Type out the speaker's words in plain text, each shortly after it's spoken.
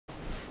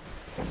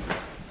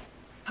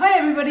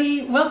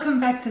everybody, welcome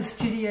back to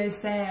Studio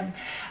Sam.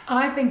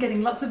 I've been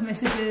getting lots of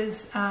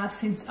messages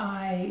since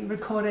I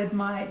recorded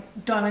my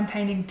diamond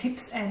painting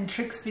tips and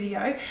tricks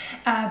video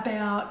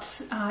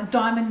about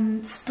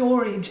diamond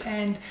storage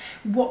and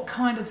what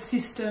kind of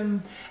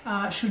system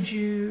should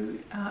you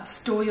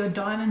store your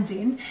diamonds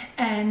in,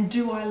 and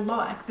do I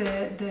like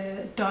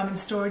the diamond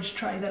storage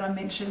tray that I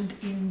mentioned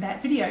in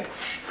that video.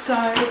 So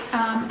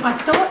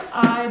I thought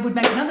I would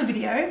make another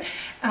video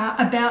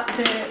about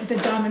the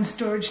diamond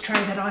storage tray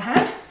that I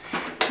have.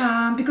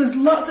 Because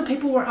lots of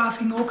people were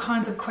asking all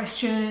kinds of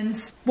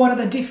questions. What are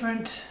the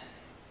different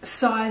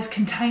size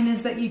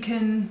containers that you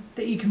can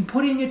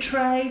put in your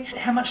tray?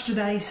 How much do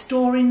they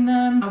store in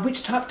them?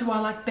 Which type do I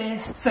like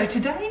best? So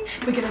today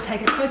we're going to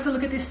take a closer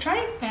look at this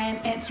tray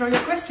and answer all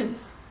your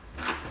questions.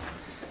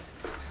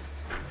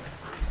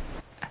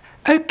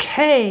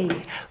 Okay,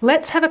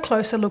 let's have a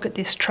closer look at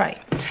this tray.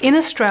 In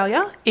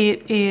Australia,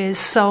 it is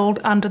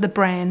sold under the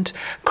brand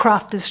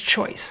Crafter's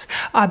Choice.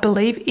 I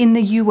believe in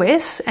the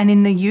US and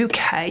in the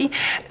UK,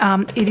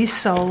 it is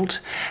sold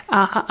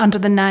under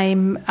the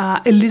name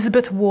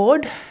Elizabeth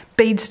Ward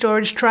bead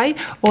storage tray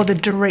or the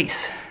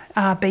Doris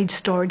bead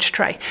storage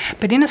tray.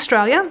 But in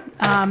Australia,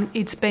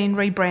 it's been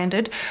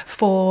rebranded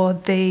for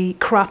the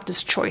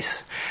Crafter's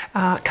Choice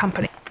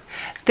company.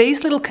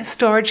 These little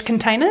storage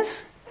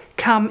containers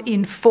come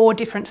in 4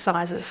 different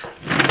sizes: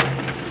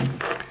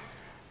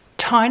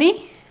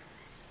 tiny,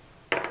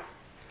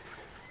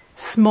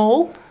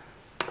 small,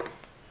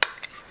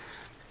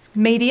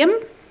 medium,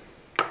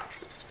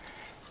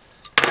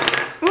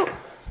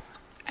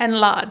 and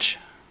large.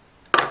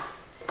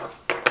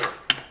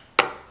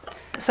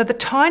 So the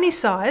tiny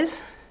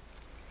size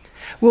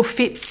will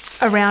fit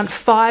around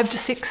 5 to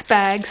 6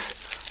 bags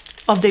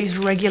of these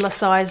regular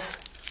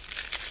size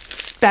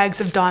bags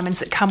of diamonds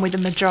that come with the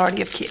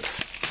majority of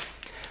kits.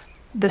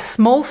 The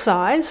small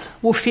size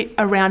will fit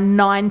around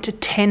 9 to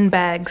 10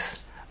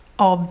 bags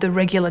of the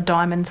regular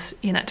diamonds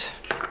in it.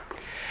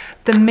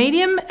 The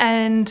medium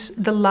and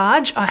the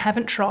large I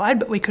haven't tried,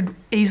 but we could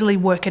easily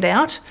work it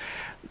out.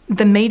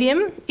 The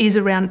medium is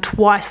around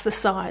twice the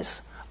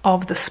size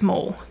of the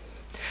small.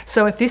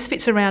 So if this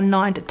fits around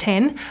 9 to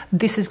 10,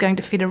 this is going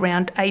to fit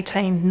around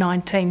 18,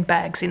 19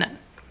 bags in it,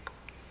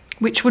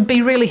 which would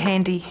be really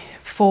handy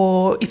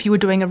for if you were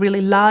doing a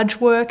really large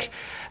work,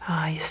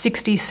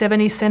 60,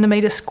 70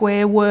 centimetre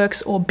square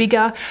works or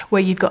bigger,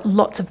 where you've got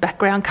lots of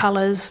background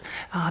colours.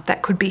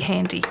 That could be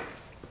handy.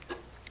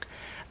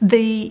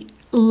 The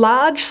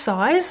large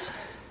size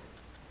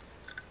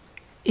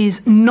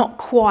is not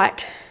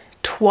quite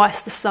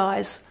twice the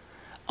size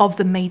of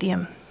the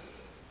medium.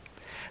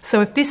 So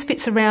if this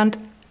fits around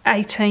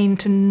 18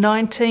 to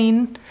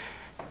 19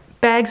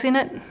 bags in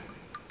it,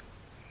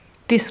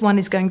 this one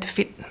is going to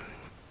fit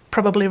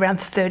probably around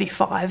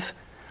 35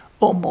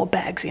 or more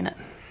bags in it.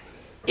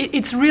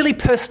 It's really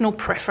personal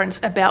preference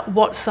about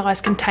what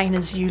size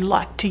containers you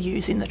like to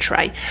use in the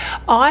tray.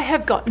 I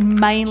have got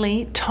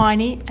mainly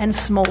tiny and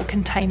small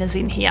containers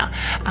in here.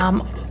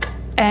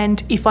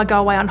 And if I go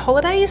away on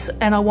holidays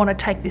and I want to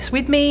take this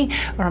with me,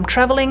 or I'm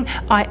traveling,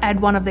 I add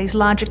one of these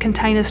larger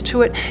containers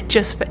to it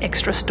just for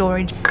extra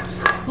storage,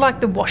 like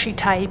the washi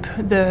tape,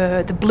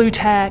 the blue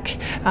tack,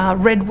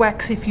 red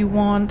wax if you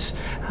want,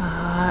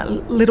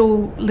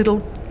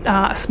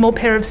 a small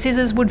pair of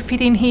scissors would fit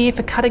in here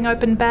for cutting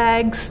open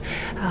bags,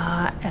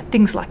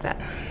 things like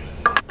that.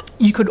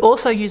 You could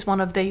also use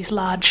one of these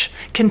large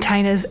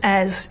containers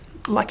as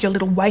like your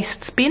little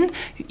waste bin,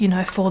 you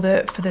know, for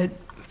the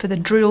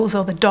drills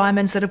or the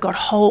diamonds that have got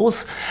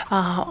holes.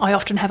 I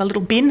often have a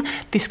little bin.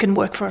 This can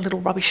work for a little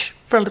rubbish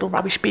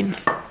bin.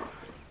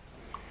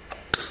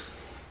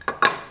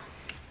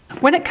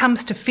 When it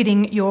comes to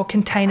fitting your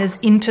containers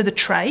into the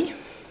tray,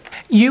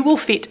 you will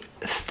fit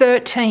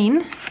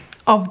 13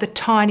 of the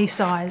tiny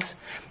size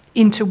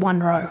into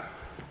one row.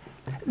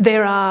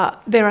 There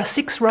are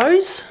 6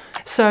 rows,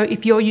 so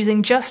if you're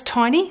using just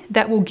tiny,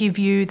 that will give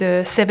you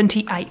the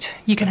 78.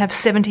 You can have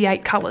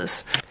 78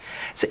 colours.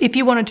 So if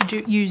you wanted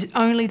to use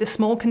only the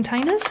small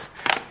containers,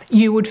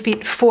 you would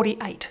fit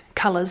 48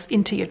 colours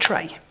into your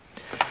tray.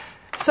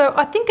 So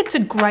I think it's a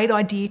great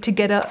idea to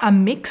get a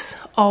mix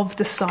of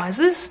the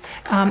sizes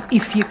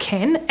if you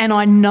can. And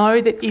I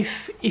know that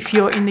if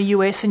you're in the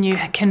US and you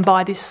can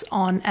buy this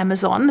on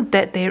Amazon,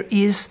 that there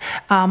is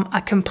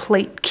a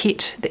complete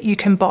kit that you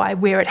can buy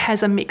where it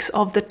has a mix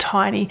of the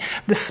tiny,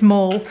 the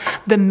small,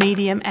 the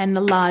medium and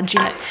the large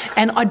in it.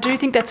 And I do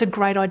think that's a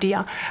great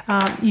idea.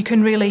 You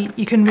can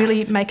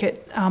really make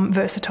it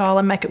versatile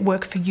and make it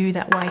work for you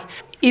that way.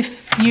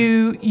 If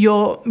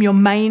your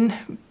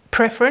main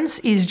preference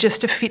is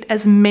just to fit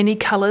as many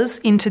colours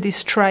into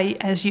this tray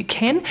as you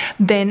can,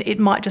 then it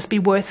might just be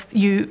worth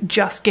you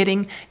just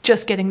getting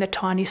the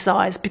tiny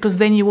size, because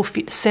then you will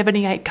fit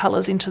 78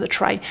 colours into the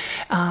tray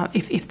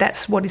if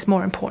that's what is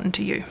more important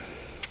to you.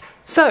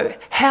 So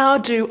how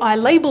do I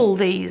label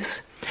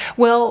these?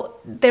 Well,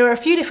 there are a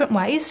few different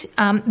ways.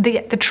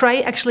 The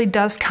tray actually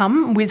does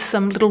come with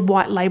some little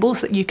white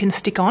labels that you can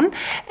stick on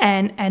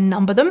and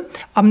number them.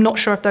 I'm not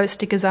sure if those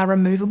stickers are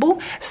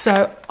removable.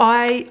 So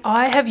I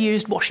have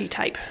used washi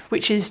tape,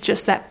 which is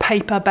just that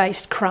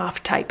paper-based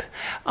craft tape.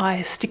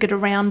 I stick it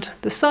around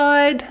the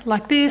side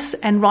like this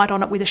and write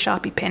on it with a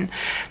Sharpie pen.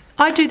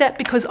 I do that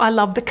because I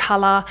love the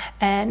colour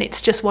and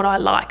it's just what I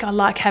like. I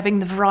like having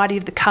the variety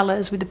of the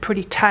colours with the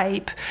pretty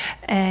tape,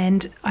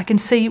 and I can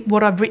see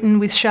what I've written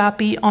with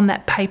Sharpie on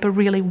that paper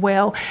really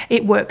well.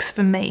 It works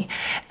for me.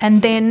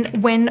 And then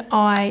when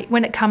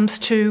it comes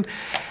to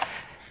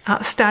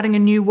starting a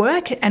new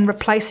work and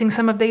replacing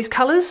some of these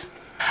colours,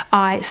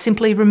 I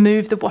simply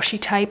remove the washi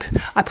tape,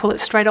 I pull it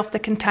straight off the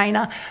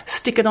container,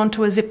 stick it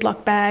onto a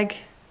Ziploc bag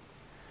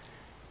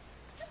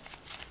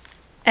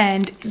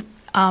and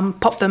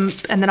pop them,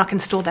 and then I can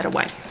store that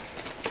away.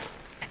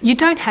 You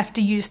don't have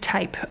to use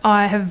tape.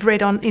 I have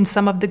read in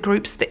some of the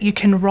groups that you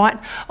can write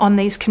on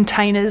these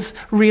containers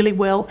really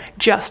well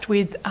just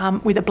with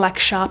a black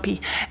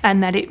Sharpie,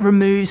 and that it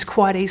removes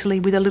quite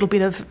easily with a little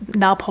bit of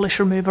nail polish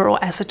remover or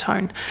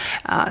acetone.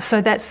 So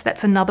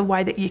that's another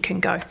way that you can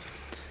go.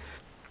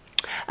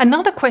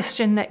 Another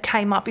question that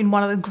came up in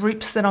one of the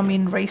groups that I'm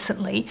in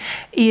recently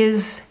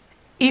is,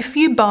 if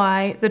you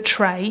buy the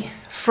tray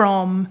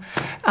from,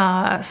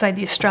 say,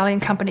 the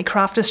Australian company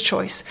Crafter's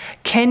Choice,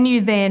 can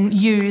you then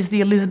use the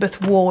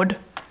Elizabeth Ward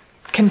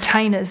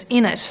containers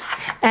in it?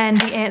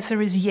 And the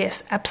answer is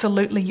yes,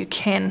 absolutely you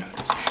can.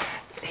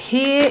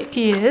 Here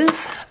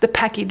is the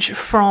package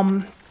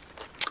from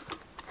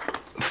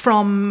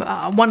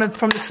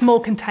the small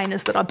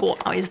containers that I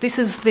bought. This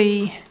is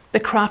the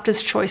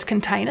Crafter's Choice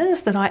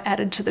containers that I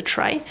added to the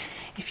tray.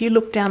 If you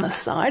look down the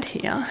side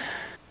here,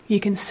 you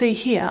can see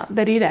here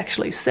that it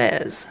actually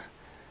says,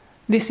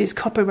 this is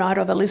copyright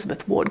of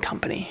Elizabeth Ward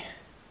Company.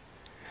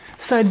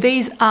 So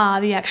these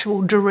are the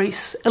actual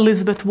Doris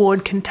Elizabeth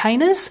Ward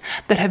containers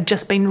that have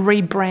just been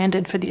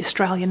rebranded for the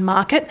Australian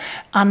market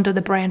under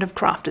the brand of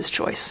Crafter's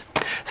Choice.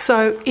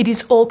 So it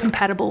is all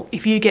compatible.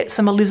 If you get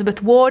some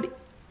Elizabeth Ward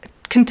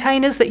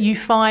containers that you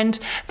find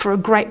for a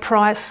great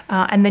price,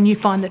 and then you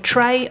find the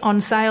tray on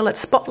sale at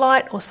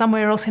Spotlight or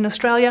somewhere else in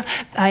Australia,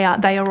 they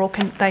are all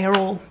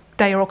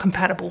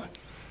compatible.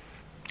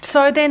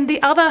 So then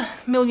the other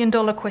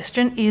million-dollar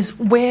question is,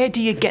 where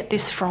do you get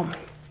this from?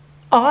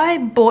 I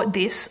bought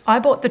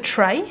the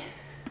tray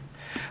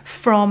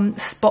from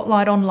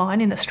Spotlight Online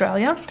in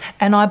Australia,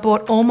 and I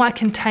bought all my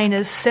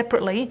containers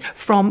separately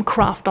from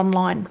Craft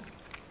Online,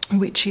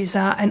 which is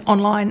an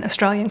online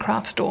Australian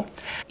craft store.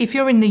 If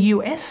you're in the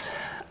US,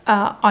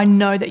 I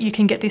know that you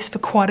can get this for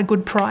quite a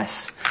good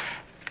price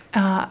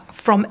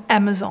from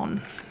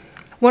Amazon.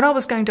 What I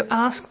was going to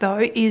ask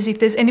though is if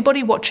there's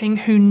anybody watching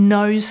who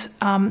knows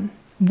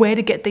where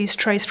to get these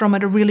trays from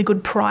at a really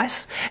good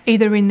price,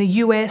 either in the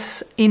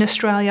US, in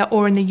Australia,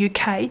 or in the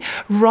UK,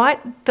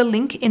 write the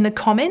link in the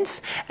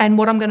comments, and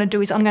what I'm going to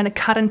do is I'm going to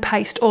cut and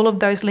paste all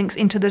of those links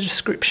into the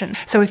description.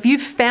 So if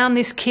you've found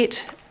this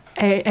kit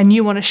and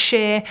you want to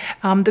share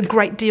the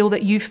great deal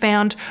that you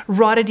found,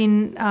 write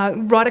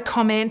a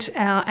comment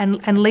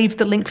and leave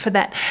the link for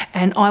that,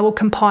 and I will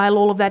compile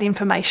all of that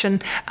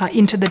information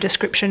into the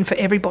description for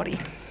everybody.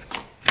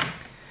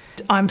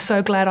 I'm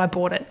so glad I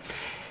bought it.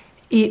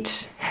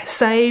 It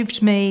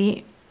saved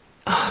me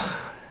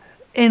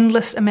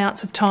endless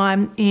amounts of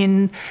time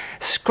in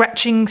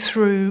scratching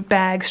through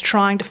bags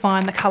trying to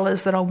find the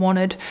colours that I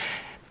wanted.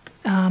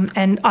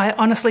 And I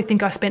honestly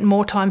think I spent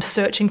more time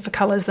searching for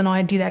colours than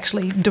I did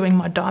actually doing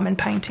my diamond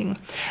painting.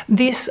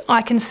 This,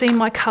 I can see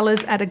my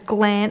colours at a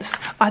glance.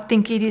 I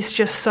think it is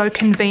just so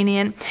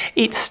convenient.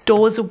 It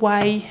stores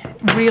away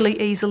really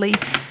easily.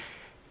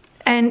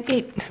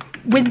 And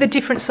with the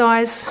different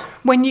size,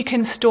 when you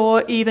can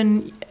store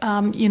even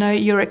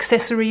your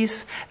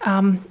accessories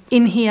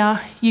in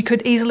here, you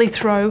could easily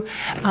throw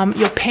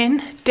your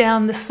pen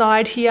down the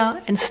side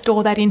here and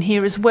store that in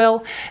here as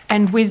well.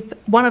 And with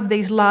one of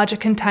these larger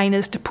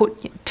containers to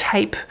put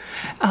tape,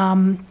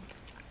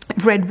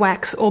 red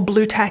wax or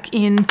blue tack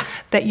in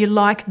that you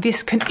like,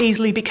 this can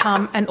easily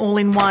become an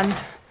all-in-one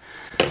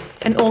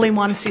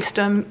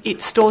system.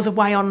 It stores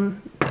away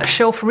on a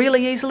shelf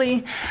really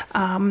easily.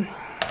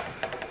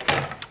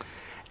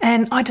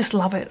 And I just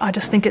love it. I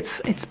just think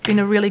it's been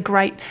a really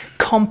great,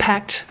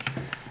 compact,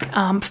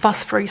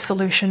 fuss-free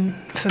solution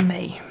for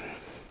me.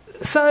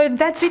 So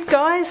that's it,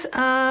 guys.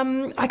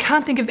 I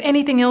can't think of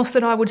anything else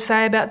that I would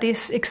say about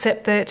this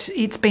except that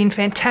it's been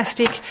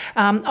fantastic.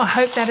 I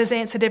hope that has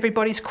answered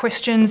everybody's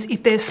questions.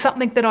 If there's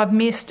something that I've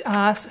missed,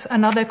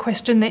 another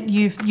question that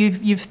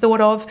you've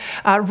thought of,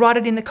 write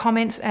it in the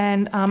comments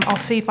and I'll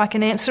see if I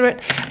can answer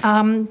it.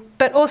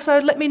 But also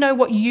let me know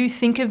what you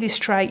think of this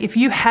tray. If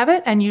you have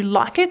it and you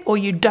like it or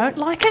you don't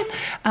like it,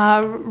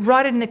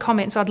 write it in the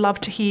comments. I'd love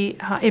to hear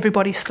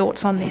everybody's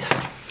thoughts on this.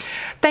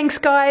 Thanks,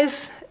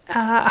 guys.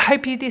 I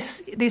hope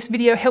this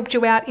video helped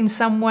you out in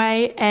some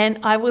way, and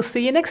I will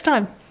see you next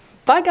time.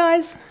 Bye,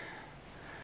 guys.